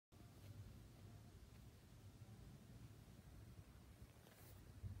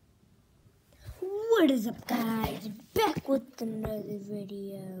What is up, guys? Back with another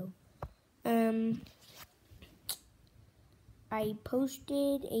video. I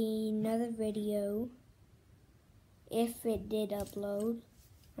posted another video. If it did upload,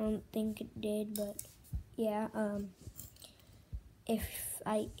 I don't think it did, but yeah. If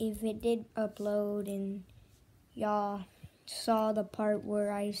it did upload and y'all saw the part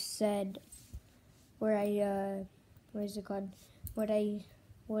where I said, what is it called? What I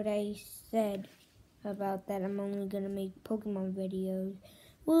said about that I'm only gonna make Pokemon videos.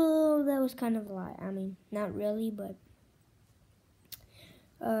 Well, that was kind of a lie. I mean, not really, but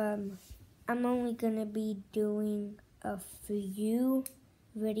I'm only gonna be doing a few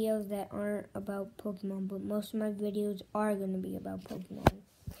videos that aren't about Pokemon, but most of my videos are gonna be about Pokemon.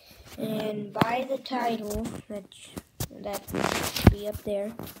 And by the title, that should be up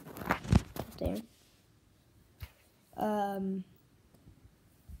there.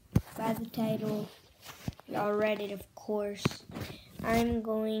 By the title, y'all read it, of course. I'm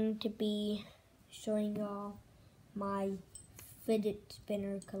going to be showing y'all my fidget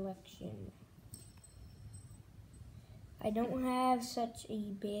spinner collection. I don't have such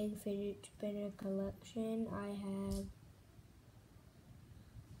a big fidget spinner collection. I have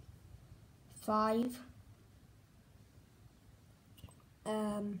 5.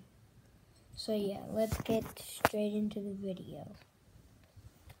 So yeah, let's get straight into the video.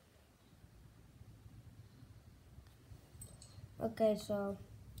 Okay, so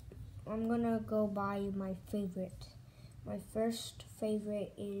I'm gonna go by my favorite. My first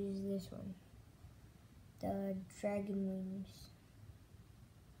favorite is this one, the Dragon Wings.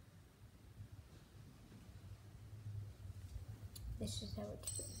 This is how it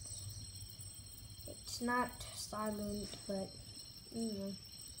spins. It's not silent, but you know,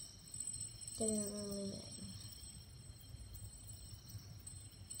 doesn't really matter.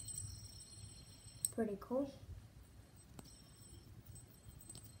 Pretty cool.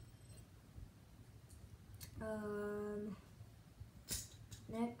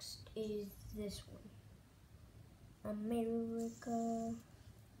 Next is this one, America.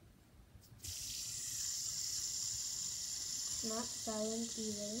 It's not silent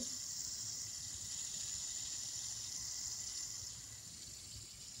either.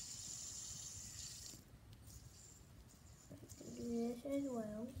 This as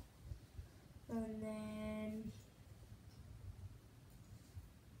well, and then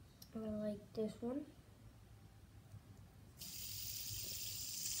I like this one.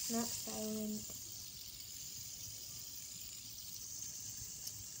 Not silent.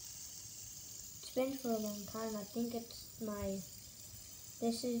 It's been for a long time. I think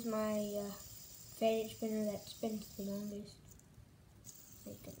this is my fidget spinner that spins the longest.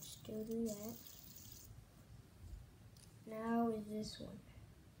 I can still do that. Now is this one.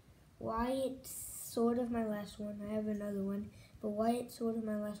 Why it's sort of my last one, I have another one, but why it's sort of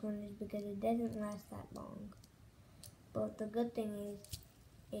my last one is because it doesn't last that long. But the good thing is,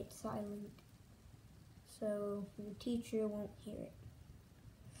 it's silent, so the teacher won't hear it.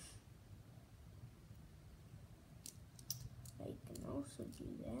 I can also do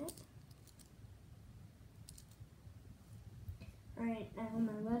that. Alright, now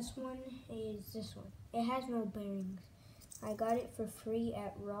my last one is this one. It has no bearings. I got it for free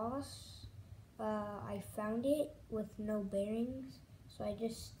at Ross. I found it with no bearings, so I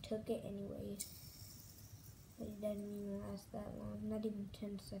just took it anyways. It doesn't even last that long, not even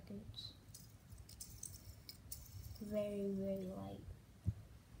 10 seconds. Very, very light.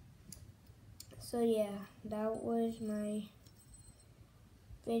 So yeah, that was my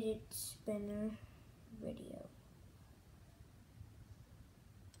fidget spinner video.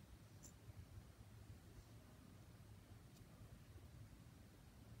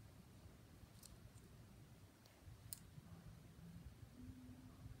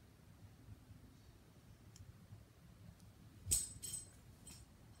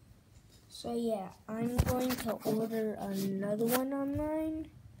 So yeah, I'm going to order another one online,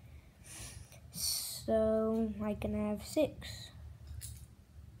 so I can have 6.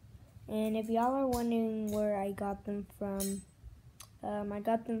 And if y'all are wondering where I got them from, I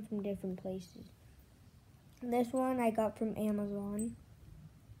got them from different places. This one I got from Amazon.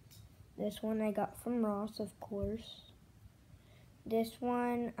 This one I got from Ross, of course. This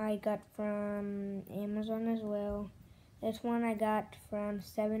one I got from Amazon as well. This one I got from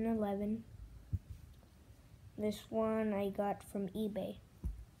 7-Eleven. This one I got from eBay.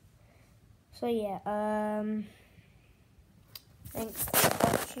 So yeah, thanks for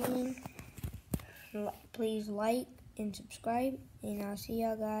watching. Please like and subscribe, and I'll see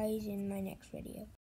y'all guys in my next video.